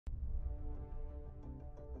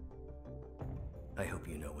I hope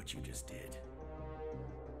you know what you just did.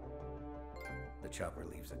 The chopper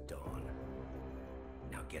leaves at dawn.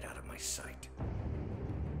 Now get out of my sight.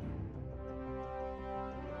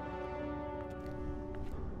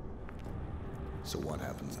 So what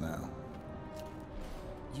happens now?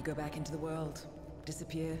 You go back into the world,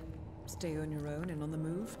 disappear, stay on your own and on the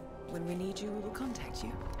move. When we need you, we will contact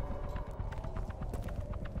you.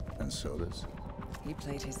 And so does. He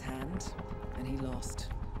played his hand, and he lost.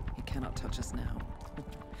 He cannot touch us now.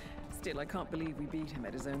 Still, I can't believe we beat him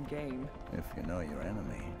at his own game. If you know your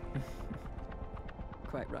enemy.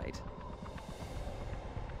 Quite right.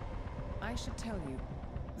 I should tell you,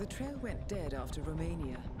 the trail went dead after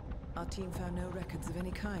Romania. Our team found no records of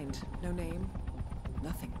any kind. No name,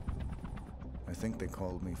 nothing. I think they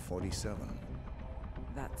called me 47.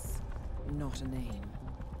 That's not a name.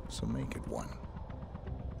 So make it one.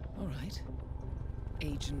 All right.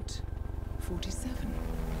 Agent 47.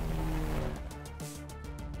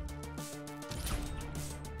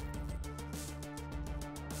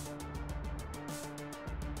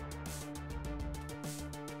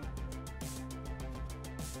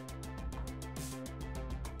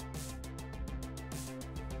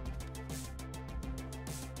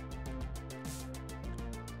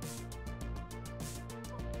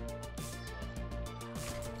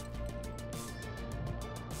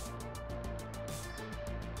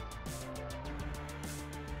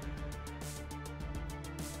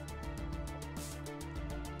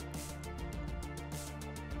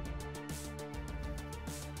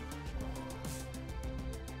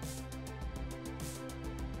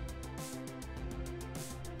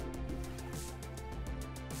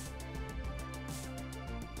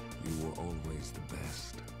 You were always the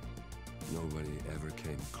best. Nobody ever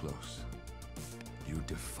came close. You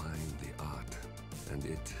define the art, and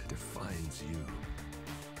it defines you.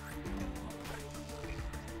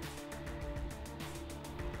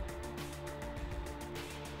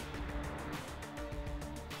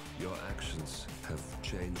 Your actions have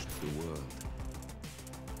changed the world.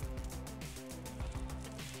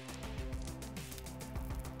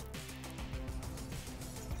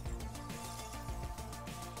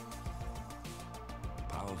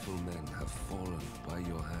 Powerful men have fallen by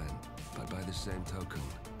your hand, but by the same token,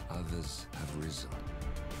 others have risen.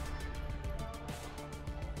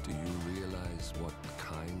 Do you realize what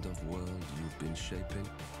kind of world you've been shaping?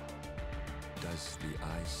 Does the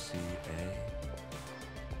ICA?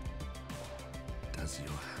 Does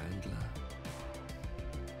your handler?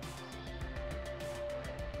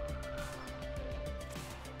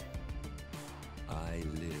 I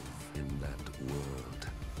live in that world.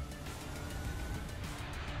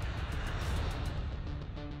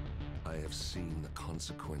 I have seen the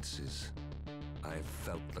consequences. I have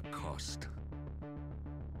felt the cost.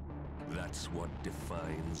 That's what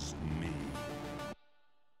defines me.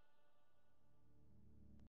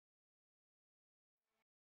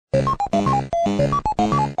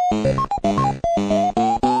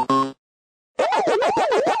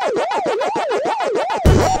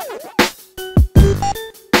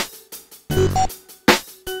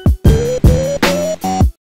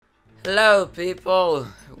 Hello people,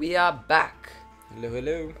 we are back. Hello,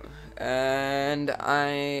 hello. And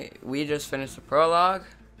we just finished the prologue.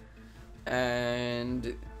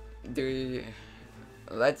 And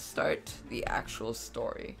let's start the actual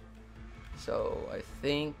story. So I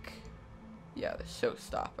think, yeah, the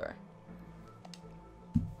showstopper.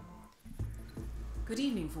 Good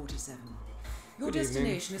evening, 47. Your Good evening.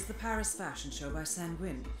 destination is the Paris Fashion Show by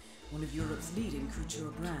Sanguine, one of Europe's leading couture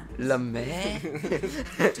brands. La Mer?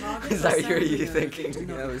 Target Is that for what you Sanguine thinking? to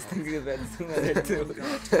Yeah, I was thinking about Novichok, Zoolander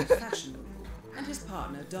too. fashion mogul, and his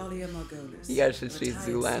partner Dalia Margolis. You guys should see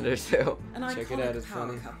Zoolander too. An Check it iconic out, it's power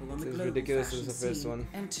funny. couple on the It's as global ridiculous fashion as the first scene, one.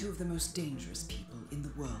 and two of the most dangerous people in the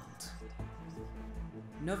world.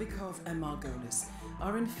 Novikov and Margolis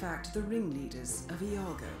are in fact the ringleaders of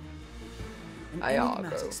Iago, an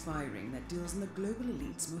enigmatic spy ring that deals in the global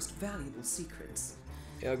elite's most valuable secrets.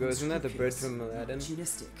 Iago, isn't that the bird from Aladdin?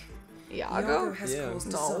 Opportunistic. Iago? has Yeah.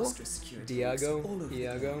 caused No. disastrous security risks Diago? all over the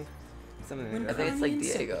Iago? world. Something When like I think that. it's like Crimean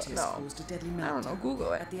Diego. separatists No. caused a deadly I don't know, meltdown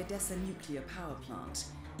Google it. at the Odessa nuclear power plant,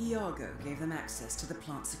 Iago gave them access to the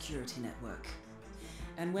plant security network.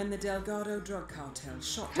 And when the Delgado drug cartel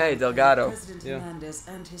shot Hey, Delgado. President Yeah. Hernandez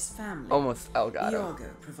and his family, Almost Elgato. Iago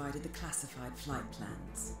provided the classified flight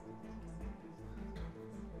plans.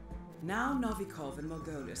 Now Novikov and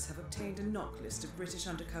Margolis have obtained a knock list of British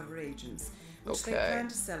undercover agents, which they Okay. plan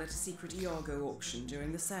to sell at a secret Iago auction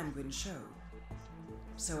during the Sanguine show.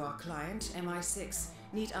 So our client, MI6,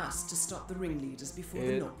 need us to stop the ringleaders before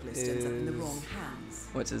the It knock list ends up in the is- wrong hands.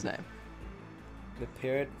 What's his name? The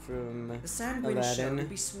parrot from The Sanguine show will Aladdin.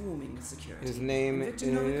 be swarming with security. His name and Victor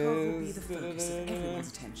Novikov will be is... the focus of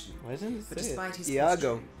everyone's attention. Why doesn't it But say despite it? his Iago.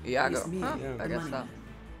 costume, Iago. he's merely Huh, yeah. I the guess money so. man.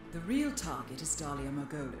 The real target is Dahlia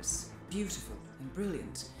Margolis, beautiful and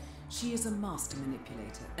brilliant. She is a master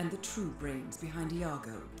manipulator and the true brains behind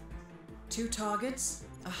Iago. 2 targets,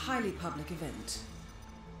 a highly public event.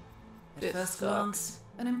 At This first sucks. glance,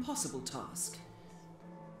 an impossible task.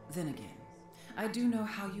 Then again, I do know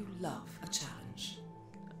how you love a challenge.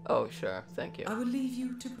 Oh, sure. Thank you. I will leave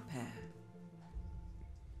you to prepare.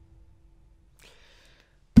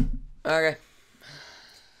 Okay.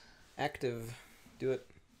 Active. Do it.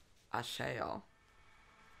 I shall.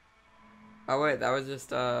 Oh, wait. That was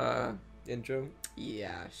just, Intro.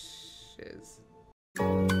 yeah, shiz.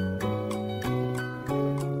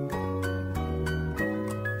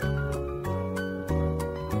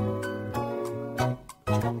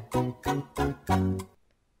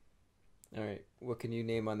 Alright, what can you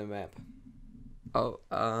name on the map? Oh,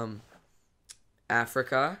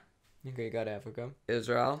 Africa, Okay, you got Africa.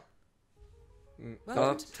 Israel. Welcome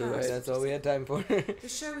Oh, to too Paris. late. That's all we had time for. The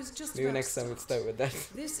show is just Maybe about next to time we'd start with that.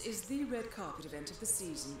 This is the red carpet event of the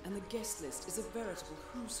season, and the guest list is a veritable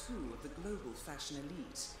who's who of the global fashion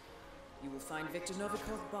elite. You will find Victor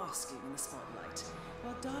Novikov basking in the spotlight,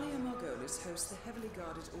 while Dahlia Margolis hosts the heavily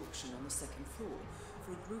guarded auction on the 2nd floor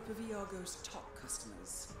for a group of Iago's top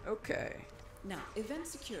customers. Okay. Now, event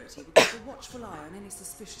security will keep a watchful eye on any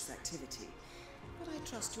suspicious activity, but I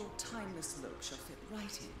trust your timeless look shall fit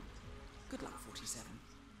right in. Good luck, 47.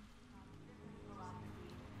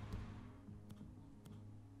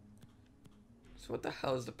 So what the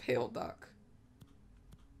hell is the pale duck?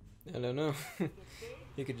 I don't know.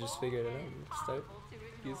 You could just figure it out. Start.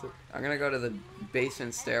 Use it. I'm gonna go to the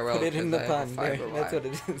basement stairwell. Put it in the because I have a pond. There. fiber That's wire. what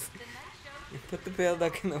it is. Put the pale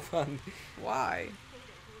duck in the pond. Why?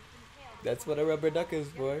 That's what a rubber duck is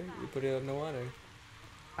for. You put it in the water.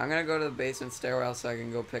 I'm gonna go to the basement stairwell so I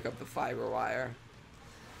can go pick up the fiber wire.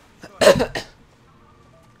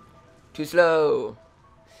 Too slow.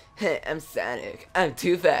 Hey, I'm Sonic. I'm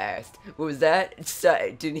too fast. What was that?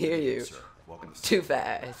 Sorry, didn't hear you. Too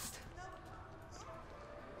fast.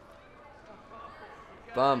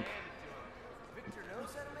 Bump.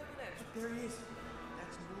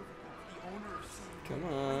 Come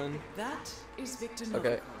on. That is Victor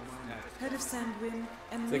Okay. Novikov, head of Sanguine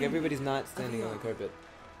and It's like ring everybody's leader not of standing on the Iago. carpet.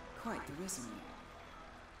 Quite the resume.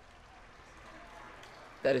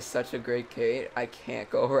 That is such a great Kate. I can't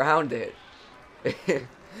go around it.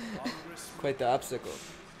 Quite the obstacle.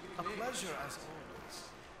 A pleasure as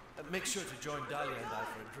always. Make sure to join Dahlia and I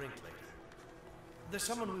for a drink later. There's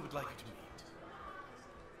someone we would like you to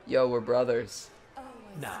meet. Yo, we're brothers.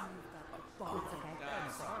 Now,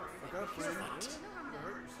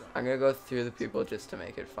 I'm gonna go through the people just to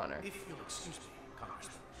make it funner. if you'll excuse me,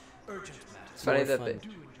 Congressman, urgent matters. It's funny More that fun.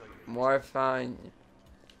 they more fun.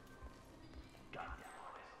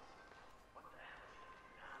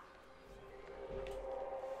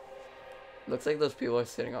 Looks like those people are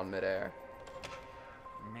sitting on midair.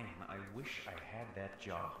 Man, I wish I had that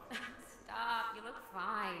job. Stop, you look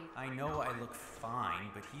fine. I know I look fine,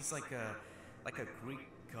 but he's like a Greek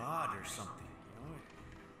god or something, you know?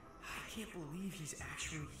 I can't believe he's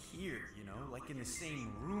actually here, you know, like in the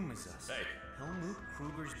same room as us. Hey. Helmut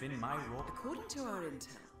Kruger's been my role. According to our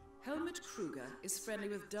intel, Helmut Kruger is friendly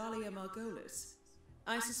with Dahlia Margolis.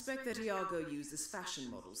 I suspect that Iago uses fashion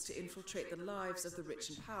models to infiltrate the lives of the rich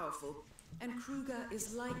and powerful, and Kruger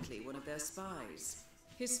is likely one of their spies.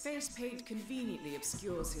 His face paint conveniently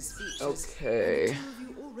obscures his features, Okay. and the two of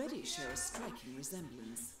you already share a striking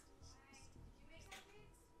resemblance.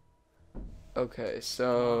 Okay,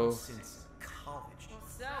 so Since college.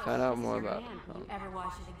 So, Find out this is more your about hand. him. You ever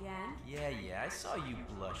wash it again? Yeah, I saw you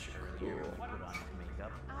blush earlier when you put on your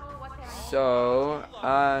makeup. Oh, what the hell? so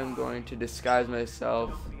I'm going to disguise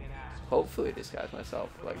myself. Hopefully disguise myself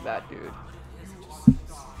like that dude.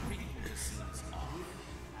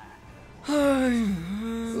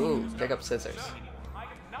 Ooh, pick up scissors.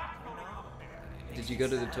 Did you go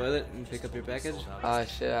to the toilet and pick up your package? Ah,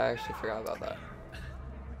 shit, I actually forgot about that.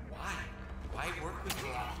 Why work with me?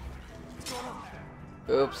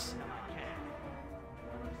 Oops.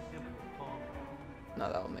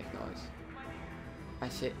 No, that will make noise. I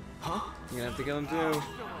shit. You're gonna have to kill him too.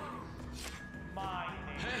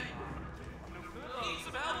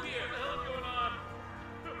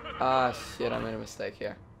 Ah, shit, I made a mistake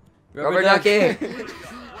here. Rubber Duckie!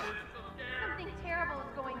 Something terrible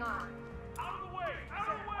is going on.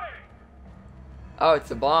 Oh,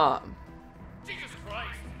 it's a bomb.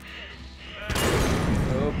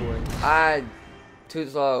 Oh boy. Too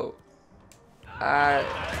slow.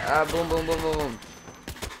 Boom, boom, boom, boom, boom.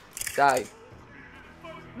 Die.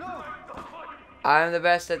 I'm the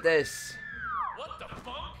best at this.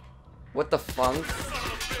 What the funk?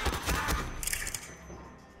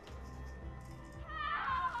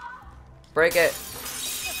 Break it.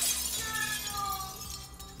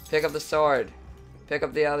 Pick up the sword. Pick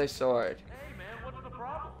up the other sword. Hey man, what's the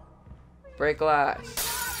problem? Break glass.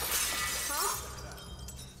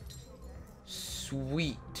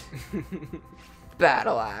 Sweet.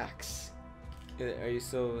 Battle axe. Are you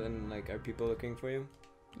still in, like, are people looking for you?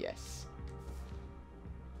 Yes.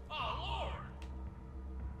 Oh Lord!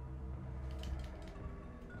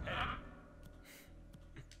 I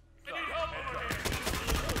need help over here!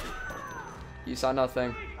 You saw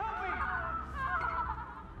nothing.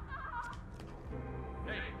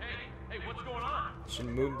 Hey, what's going on? Should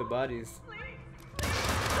move the bodies.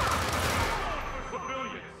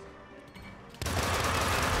 Civilians!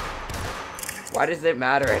 Why does it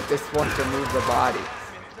matter at this point to move the bodies?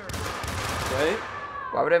 Right?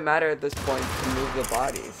 Why would it matter at this point to move the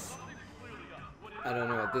bodies? I don't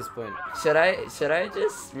know at this point. Should I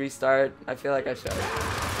just restart? I feel like I should.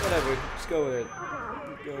 Whatever. Just go with it.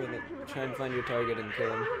 Go with it. Try and find your target and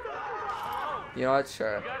kill him. You know what?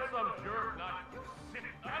 Sure.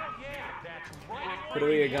 Put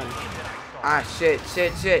away your gun. Ah, shit.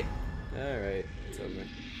 Alright. It's over.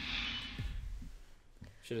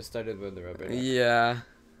 Should have started with the rubber. Yeah.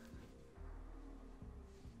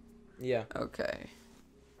 Yeah. Okay.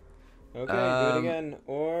 Okay, do it again.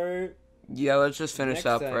 Or... Yeah, let's just finish Next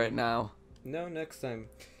up time. right now. No, next time.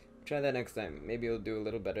 Try that next time. Maybe you'll do a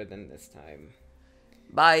little better than this time.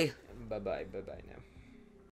 Bye. Bye-bye. Bye-bye now.